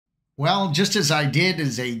Well, just as I did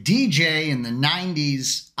as a DJ in the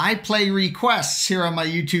 90s, I play requests here on my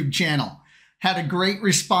YouTube channel. Had a great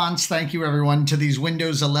response, thank you everyone, to these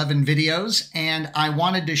Windows 11 videos, and I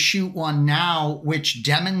wanted to shoot one now which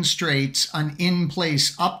demonstrates an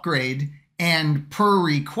in-place upgrade and per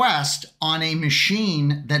request on a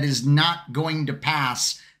machine that is not going to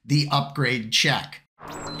pass the upgrade check.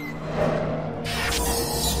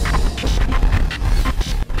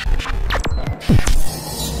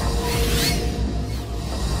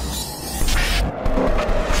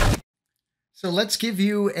 So let's give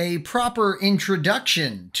you a proper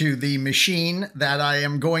introduction to the machine that I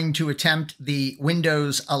am going to attempt the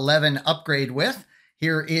Windows 11 upgrade with.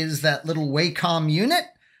 Here is that little Wacom unit.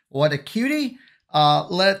 What a cutie.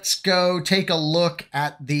 Let's go take a look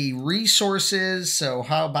at the resources. So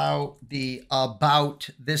how about the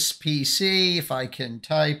about this PC, if I can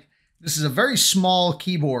type. This is a very small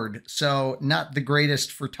keyboard, so not the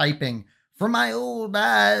greatest for typing. For my old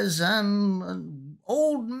eyes, I'm an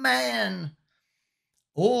old man.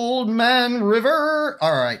 Old Man River.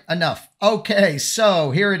 All right, enough. Okay,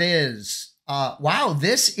 so here it is. Wow,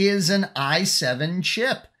 this is an i7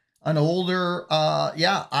 chip. An older,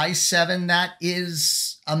 i7. That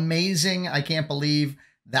is amazing. I can't believe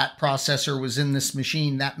that processor was in this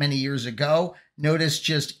machine that many years ago. Notice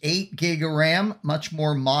just 8 gig of RAM, much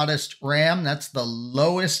more modest RAM. That's the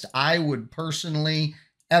lowest I would personally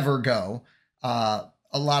ever go. A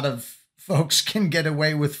lot of folks can get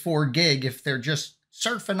away with 4 gig if they're just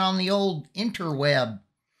surfing on the old interweb.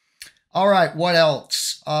 All right, what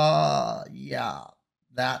else? That's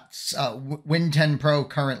Win 10 Pro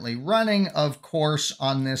currently running, of course,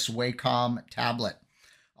 on this Wacom tablet.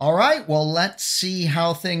 All right, well, let's see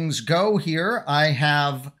how things go here. I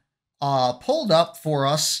have pulled up for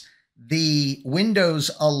us the Windows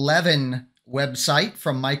 11 website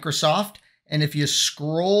from Microsoft. And if you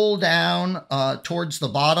scroll down towards the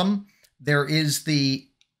bottom, there is the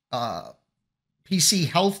PC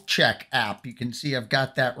Health Check app. You can see I've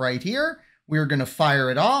got that right here. We're going to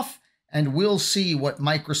fire it off and we'll see what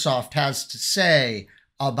Microsoft has to say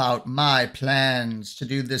about my plans to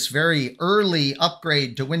do this very early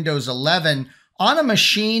upgrade to Windows 11 on a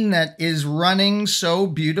machine that is running so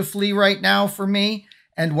beautifully right now for me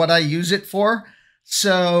and what I use it for.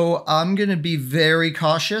 So I'm going to be very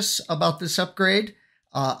cautious about this upgrade.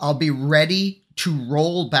 I'll be ready to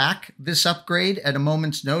roll back this upgrade at a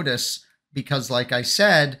moment's notice. Because like I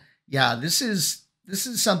said, yeah, this is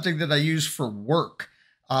something that I use for work.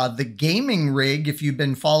 The gaming rig, if you've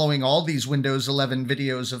been following all these Windows 11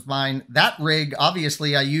 videos of mine, that rig,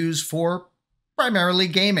 obviously, I use for primarily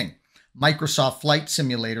gaming. Microsoft Flight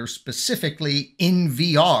Simulator, specifically in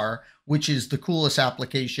VR, which is the coolest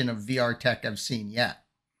application of VR tech I've seen yet.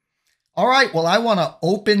 All right, well, I want to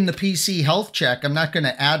open the PC Health Check. I'm not going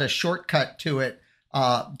to add a shortcut to it.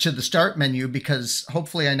 To the start menu because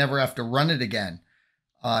hopefully I never have to run it again.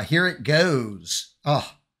 Here it goes.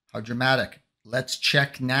 Oh, how dramatic. Let's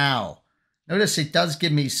check now. Notice it does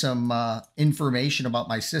give me some information about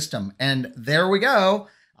my system. And there we go.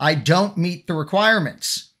 I don't meet the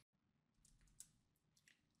requirements.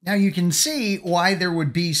 Now you can see why there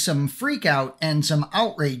would be some freak out and some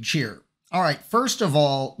outrage here. All right, first of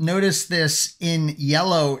all, notice this in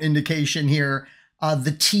yellow indication here.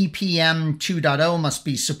 The TPM 2.0 must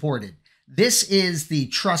be supported. This is the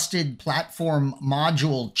trusted platform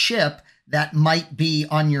module chip that might be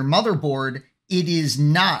on your motherboard. It is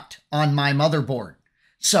not on my motherboard.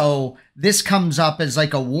 So this comes up as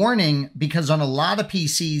like a warning because on a lot of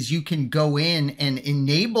PCs, you can go in and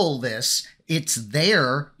enable this. It's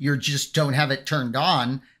there. You just don't have it turned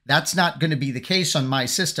on. That's not going to be the case on my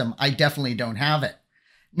system. I definitely don't have it.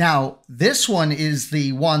 Now, this one is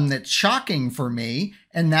the one that's shocking for me,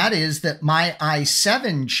 and that is that my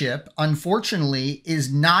i7 chip, unfortunately,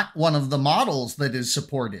 is not one of the models that is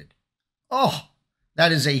supported. Oh,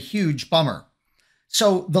 that is a huge bummer.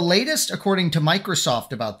 So the latest, according to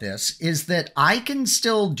Microsoft about this, is that I can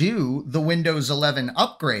still do the Windows 11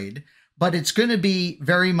 upgrade, but it's going to be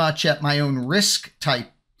very much at my own risk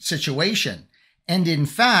type situation. And in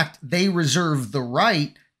fact, they reserve the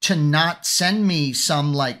right to not send me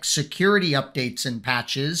some like security updates and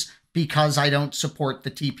patches because I don't support the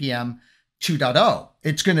TPM 2.0.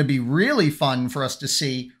 It's going to be really fun for us to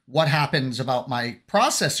see what happens about my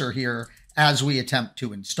processor here as we attempt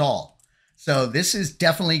to install. So this is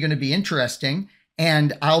definitely going to be interesting,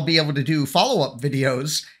 and I'll be able to do follow-up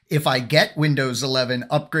videos. If I get Windows 11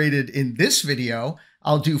 upgraded in this video,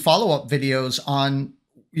 I'll do follow-up videos on,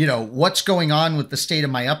 what's going on with the state of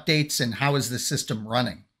my updates and how is the system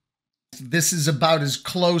running. This is about as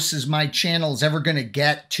close as my channel's ever going to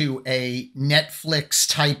get to a Netflix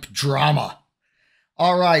type drama.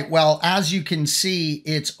 All right, well, as you can see,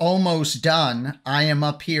 it's almost done. I am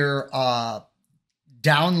up here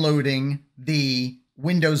downloading the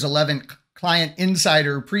Windows 11 Client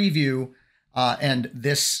Insider preview and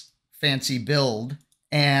this fancy build.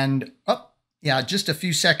 And, yeah, just a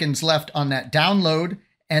few seconds left on that download.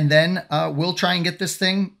 And then we'll try and get this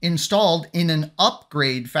thing installed in an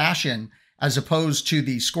upgrade fashion, as opposed to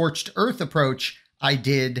the scorched earth approach I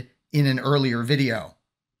did in an earlier video.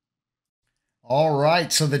 All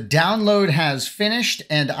right, so the download has finished,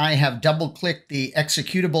 and I have double-clicked the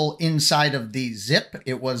executable inside of the zip.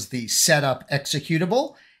 It was the setup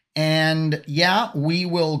executable. And yeah, we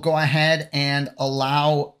will go ahead and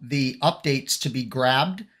allow the updates to be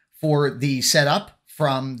grabbed for the setup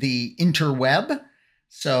from the interweb.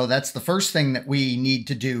 So that's the first thing that we need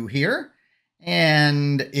to do here.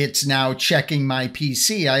 And it's now checking my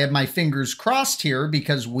PC. I have my fingers crossed here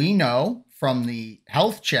because we know from the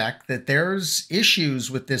health check that there's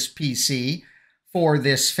issues with this PC for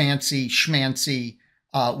this fancy schmancy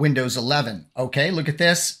Windows 11. Okay, look at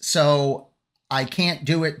this. So I can't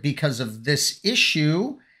do it because of this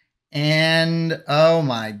issue. And oh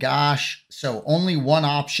my gosh. So only one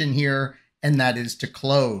option here, and that is to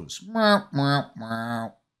close. Well,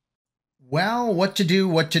 what to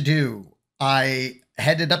do? I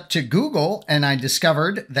headed up to Google and I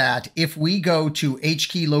discovered that if we go to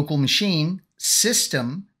HKey local machine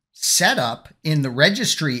system setup in the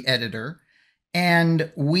registry editor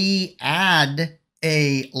and we add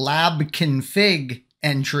a lab config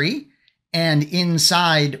entry, and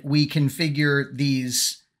inside we configure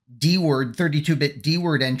these DWORD, 32-bit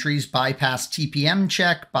DWORD entries, bypass TPM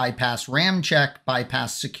check, bypass RAM check,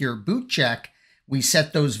 bypass secure boot check. We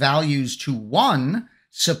set those values to 1.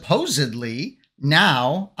 Supposedly,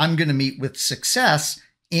 now I'm going to meet with success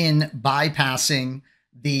in bypassing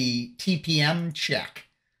the TPM check.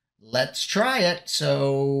 Let's try it.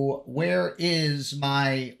 So where is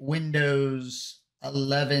my Windows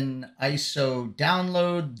 11 ISO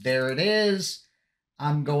download? There it is.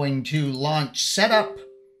 I'm going to launch setup.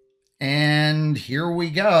 And here we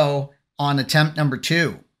go on attempt number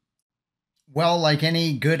 2. Well, like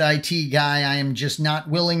any good IT guy, I am just not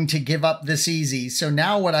willing to give up this easy. So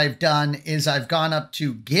now what I've done is I've gone up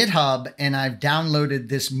to GitHub and I've downloaded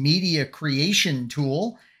this media creation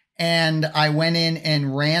tool. And I went in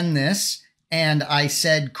and ran this and I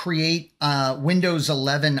said, create Windows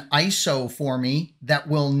 11 ISO for me that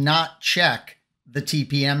will not check the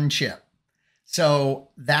TPM chip. So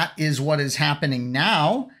that is what is happening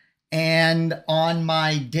now. And on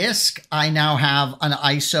my disk, I now have an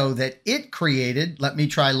ISO that it created. Let me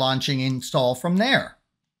try launching install from there.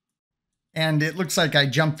 And it looks like I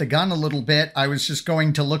jumped the gun a little bit. I was just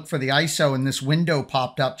going to look for the ISO and this window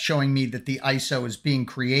popped up showing me that the ISO is being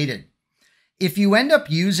created. If you end up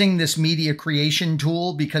using this media creation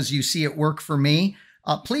tool because you see it work for me,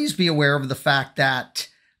 please be aware of the fact that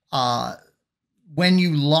when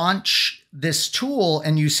you launch this tool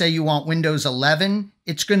and you say you want Windows 11,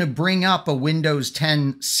 it's going to bring up a Windows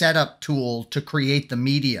 10 setup tool to create the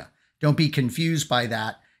media. Don't be confused by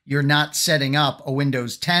that. You're not setting up a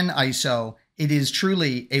Windows 10 ISO. It is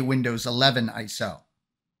truly a Windows 11 ISO.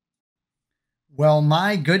 Well,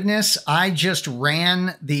 my goodness, I just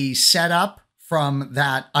ran the setup from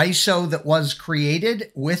that ISO that was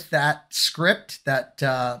created with that script,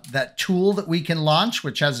 that tool that we can launch,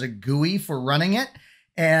 which has a GUI for running it.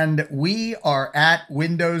 And we are at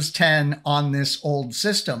Windows 10 on this old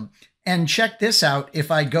system. And check this out.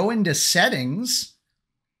 If I go into settings,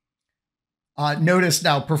 notice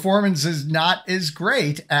now performance is not as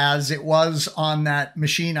great as it was on that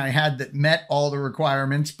machine I had that met all the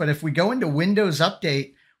requirements. But if we go into Windows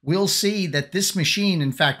Update, we'll see that this machine,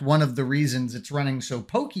 in fact, one of the reasons it's running so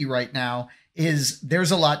pokey right now is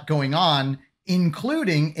there's a lot going on,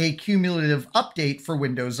 including a cumulative update for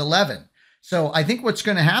Windows 11. So I think what's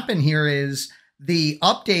going to happen here is the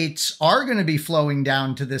updates are going to be flowing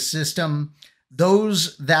down to this system.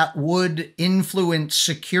 Those that would influence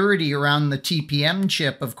security around the TPM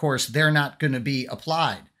chip, of course, they're not going to be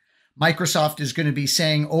applied. Microsoft is going to be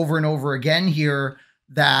saying over and over again here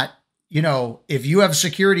that, you know, if you have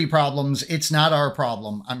security problems, it's not our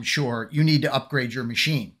problem, I'm sure. You need to upgrade your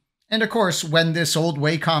machine. And of course, when this old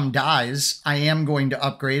Wacom dies, I am going to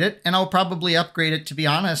upgrade it. And I'll probably upgrade it, to be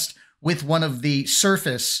honest, with one of the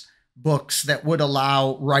Surface books that would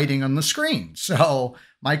allow writing on the screen. So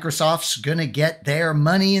Microsoft's going to get their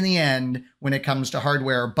money in the end when it comes to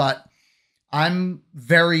hardware. But I'm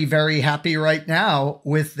very, very happy right now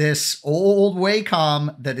with this old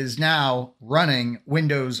Wacom that is now running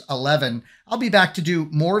Windows 11. I'll be back to do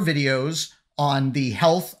more videos on the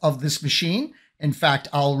health of this machine. In fact,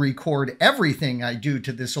 I'll record everything I do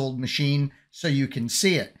to this old machine so you can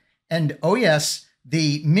see it. And oh yes,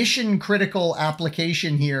 the mission critical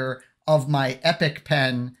application here of my Epic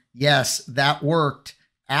Pen, yes, that worked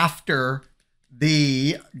after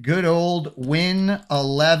the good old Win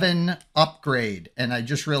 11 upgrade. And I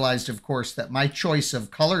just realized, of course, that my choice of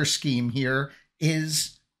color scheme here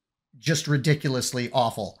is just ridiculously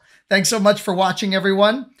awful. Thanks so much for watching,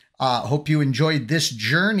 everyone. Hope you enjoyed this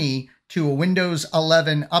journey to a Windows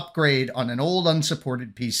 11 upgrade on an old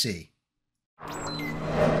unsupported PC.